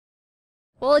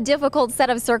Well, a difficult set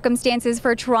of circumstances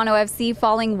for Toronto FC,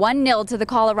 falling 1-0 to the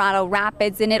Colorado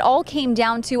Rapids, and it all came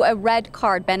down to a red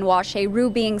card, Benoit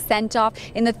Cheroux being sent off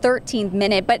in the 13th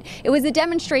minute. But it was a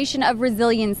demonstration of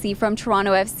resiliency from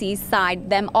Toronto FC's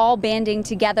side, them all banding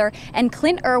together, and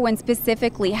Clint Irwin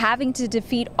specifically having to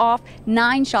defeat off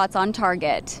 9 shots on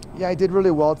target. Yeah, he did really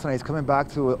well tonight. He's coming back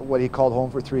to what he called home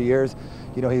for 3 years.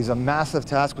 You know, he's a massive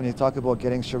task when you talk about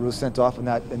getting Cheroux sent off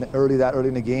that early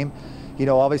in the game. You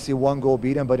know, obviously one goal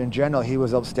beat him, but in general, he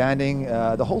was outstanding.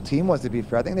 The whole team was, to be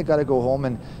fair. I think they got to go home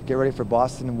and get ready for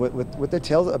Boston with their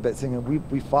tails a bit, saying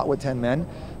we fought with 10 men.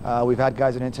 We've had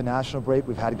guys on international break.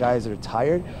 We've had guys that are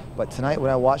tired. But tonight,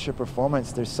 when I watch their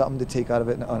performance, there's something to take out of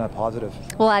it on a positive.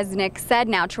 Well, as Nick said,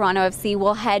 now Toronto FC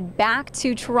will head back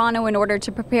to Toronto in order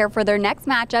to prepare for their next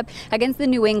matchup against the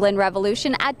New England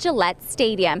Revolution at Gillette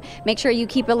Stadium. Make sure you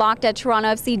keep it locked at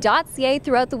TorontoFC.ca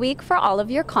throughout the week for all of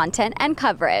your content and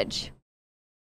coverage.